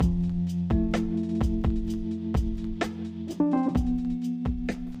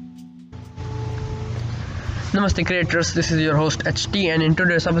Namaste creators, this is your host HT, and in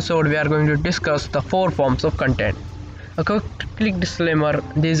today's episode we are going to discuss the 4 forms of content. A quick disclaimer,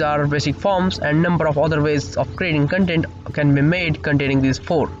 these are basic forms and number of other ways of creating content can be made containing these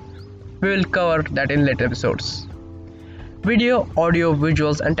 4. We will cover that in later episodes. Video, audio,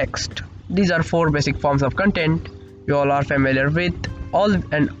 visuals and text. These are 4 basic forms of content you all are familiar with, all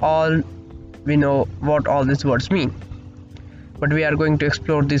we know what all these words mean. But we are going to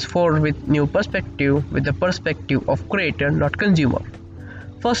explore these 4 with new perspective, with the perspective of creator, not consumer.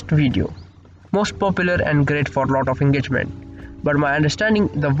 First, video. Most popular and great for lot of engagement. But my understanding,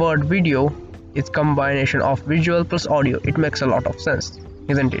 the word video is combination of visual plus audio. It makes a lot of sense,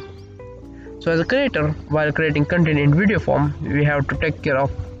 isn't it? So as a creator, while creating content in video form, we have to take care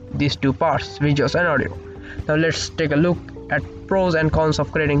of these 2 parts, visuals and audio. Now let's take a look at pros and cons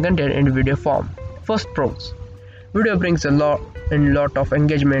of creating content in video form. First, pros. Video brings a lot of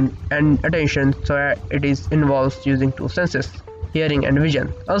engagement and attention, so it involves using 2 senses, hearing and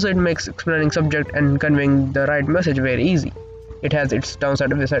vision. Also, it makes explaining subject and conveying the right message very easy. It has its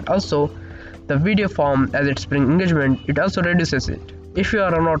downside and upside. Also, the video form, as it brings engagement, it also reduces it. If you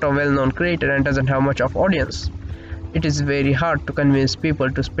are not a well-known creator and doesn't have much of audience, it is very hard to convince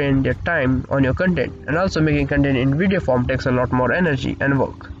people to spend their time on your content. And also, making content in video form takes a lot more energy and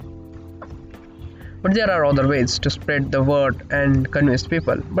work. But there are other ways to spread the word and convince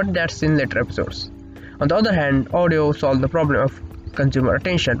people, but that's in later episodes. On the other hand, audio solves the problem of consumer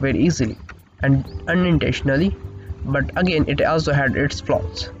attention very easily and unintentionally, but again it also had its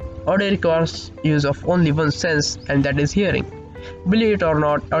flaws. Audio requires use of only one sense, and that is hearing. Believe it or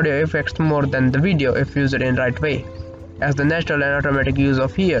not, audio affects more than the video if used in right way. As the natural and automatic use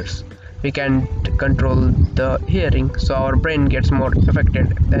of ears, we can't control the hearing, so our brain gets more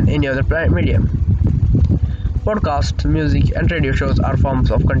affected than any other medium. Podcasts, music and radio shows are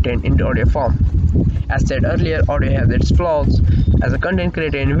forms of content in audio form. As said earlier, audio has its flaws. As a content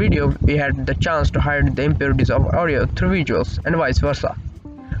creator in video, we had the chance to hide the impurities of audio through visuals and vice versa.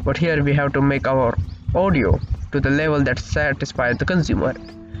 But here we have to make our audio to the level that satisfies the consumer.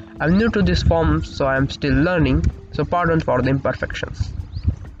 I'm new to this form, so I'm still learning, so pardon for the imperfections.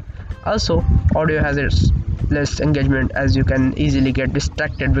 Also, audio has its less engagement, as you can easily get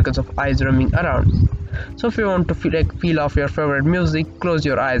distracted because of eyes roaming around. So if you want to feel of your favorite music, close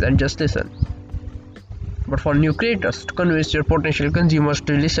your eyes and just listen. But for new creators, to convince your potential consumers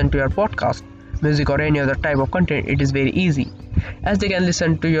to listen to your podcast, music or any other type of content, it is very easy, as they can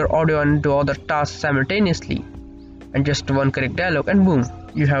listen to your audio and do other tasks simultaneously, and just one correct dialogue and boom,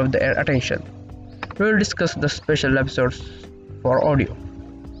 you have their attention. We will discuss the special episodes for audio.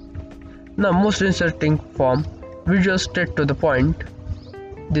 Now, most interesting form, visual straight to the point.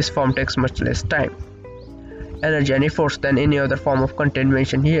 This form takes much less time, energy and efforts than any other form of content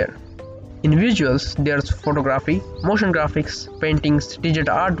mentioned here. In visuals, there's photography, motion graphics, paintings,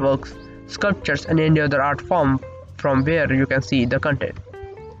 digital artworks, sculptures and any other art form from where you can see the content.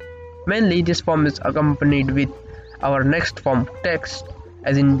 Mainly, this form is accompanied with our next form, text,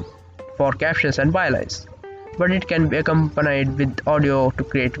 as in for captions and bylines. But it can be accompanied with audio to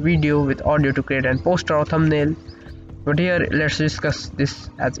create video, with audio to create a poster or thumbnail. But here, let's discuss this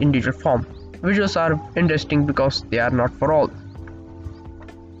as individual form. Visuals are interesting because they are not for all.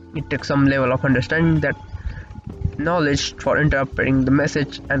 It takes some level of understanding, that knowledge for interpreting the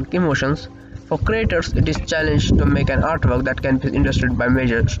message and emotions. For creators, it is challenged to make an artwork that can be understood by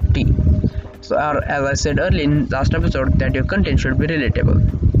major T. So as I said earlier in last episode, that your content should be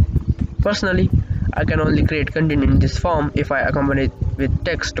relatable. Personally, I can only create content in this form if I accompany it with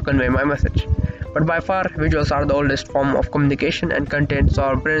text to convey my message. But by far, visuals are the oldest form of communication and content, so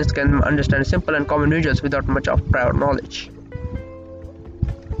our brains can understand simple and common visuals without much of prior knowledge.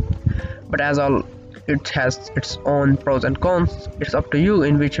 But as all, it has its own pros and cons. It's up to you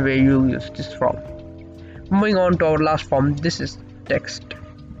in which way you use this form. Moving on to our last form, this is text.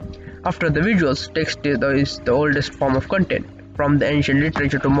 After the visuals, text is the oldest form of content. From the ancient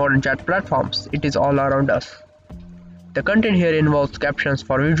literature to modern chat platforms, it is all around us. The content here involves captions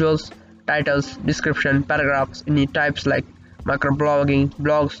for visuals, titles, description, paragraphs, any types like microblogging,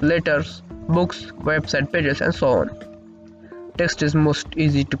 blogs, letters, books, website pages, and so on. Text is most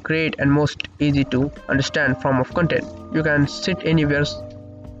easy to create and most easy to understand form of content. You can sit anywhere,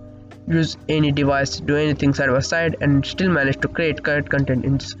 use any device, do anything side by side, and still manage to create correct content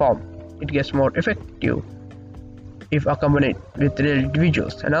in this form. It gets more effective if accompanied with related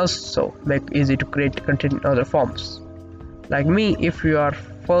visuals, and also make easy to create content in other forms. Like me, if you are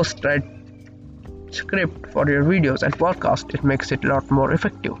first write script for your videos and podcast, it makes it a lot more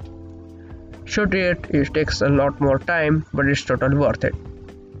effective. Shoot it takes a lot more time, but it's totally worth it.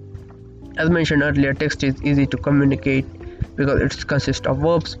 As mentioned earlier, text is easy to communicate because it consists of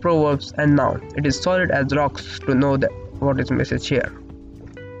verbs, proverbs, and noun. It is solid as rocks to know what is message here.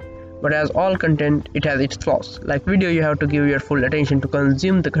 But as all content, it has its flaws. Like video, you have to give your full attention to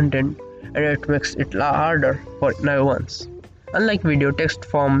consume the content, and it makes it harder for no ones. Unlike video, text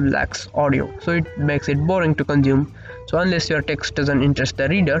form lacks audio, so it makes it boring to consume. So unless your text doesn't interest the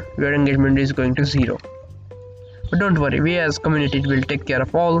reader, your engagement is going to zero. But don't worry, we as community will take care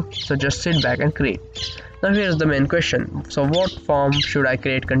of all, so just sit back and create. Now here's the main question. So what form should I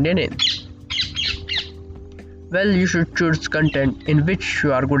create content in? Well, you should choose content in which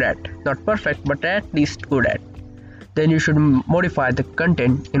you are good at. Not perfect, but at least good at. Then you should modify the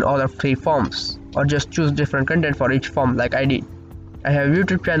content in all of 3 forms, or just choose different content for each form like I did. I have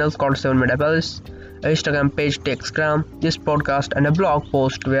YouTube channels called 7 Media Palace, an Instagram page Textgram, this podcast, and a blog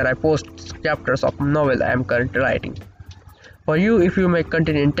post where I post chapters of novel I am currently writing. For you, if you make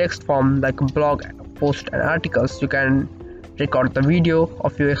content in text form like a blog post and articles, you can record the video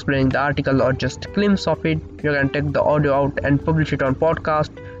of you explaining the article or just a glimpse of it. You can take the audio out and publish it on podcast.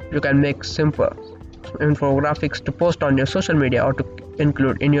 You can make simple infographics to post on your social media or to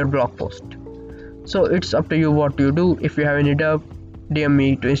include in your blog post. So it's up to you what you do. If you have any doubt, DM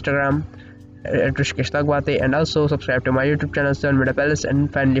me to Instagram at Rishikesh Tagwate, and also subscribe to my YouTube channel 7 Media Palace,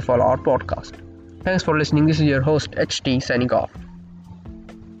 and finally follow our podcast. Thanks for listening. This is your host HT signing off.